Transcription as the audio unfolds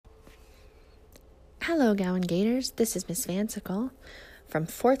Hello, Gowan Gators. This is Miss Vansicle from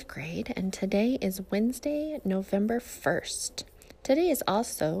 4th grade, and today is Wednesday, November 1st. Today is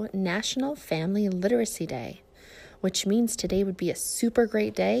also National Family Literacy Day, which means today would be a super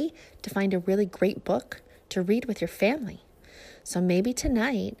great day to find a really great book to read with your family. So maybe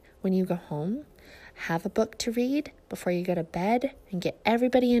tonight, when you go home, have a book to read before you go to bed and get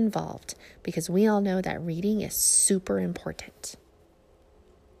everybody involved, because we all know that reading is super important.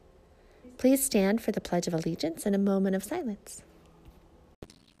 Please stand for the Pledge of Allegiance and a moment of silence.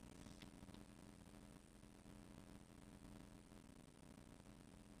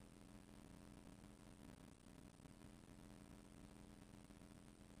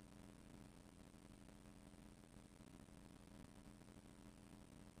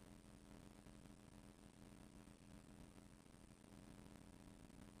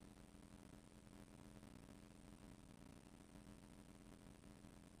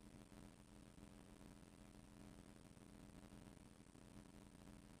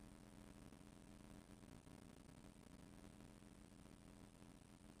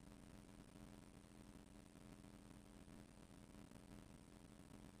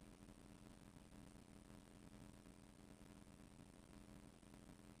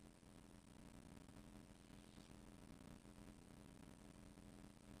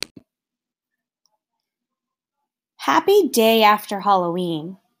 Happy day after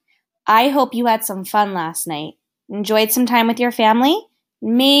Halloween. I hope you had some fun last night, enjoyed some time with your family,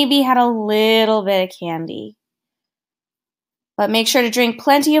 maybe had a little bit of candy. But make sure to drink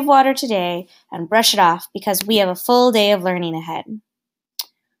plenty of water today and brush it off because we have a full day of learning ahead.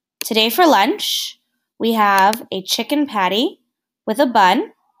 Today for lunch, we have a chicken patty with a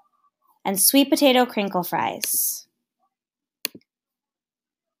bun and sweet potato crinkle fries.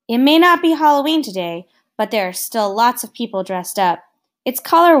 It may not be Halloween today, but there are still lots of people dressed up. It's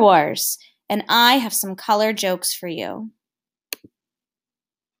Color Wars, and I have some color jokes for you.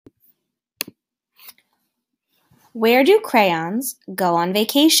 Where do crayons go on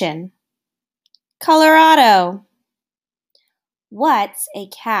vacation? Colorado. What's a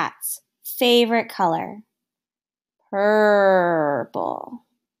cat's favorite color? Purple.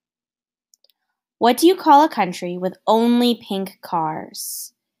 What do you call a country with only pink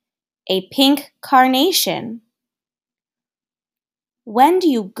cars? A pink carnation. When do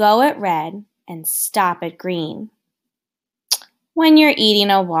you go at red and stop at green? When you're eating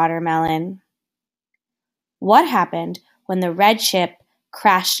a watermelon. What happened when the red ship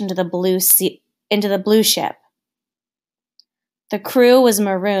crashed into the blue ship? The crew was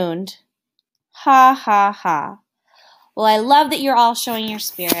marooned. Ha ha ha. Well, I love that you're all showing your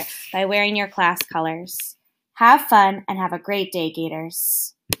spirit by wearing your class colors. Have fun and have a great day,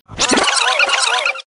 Gators.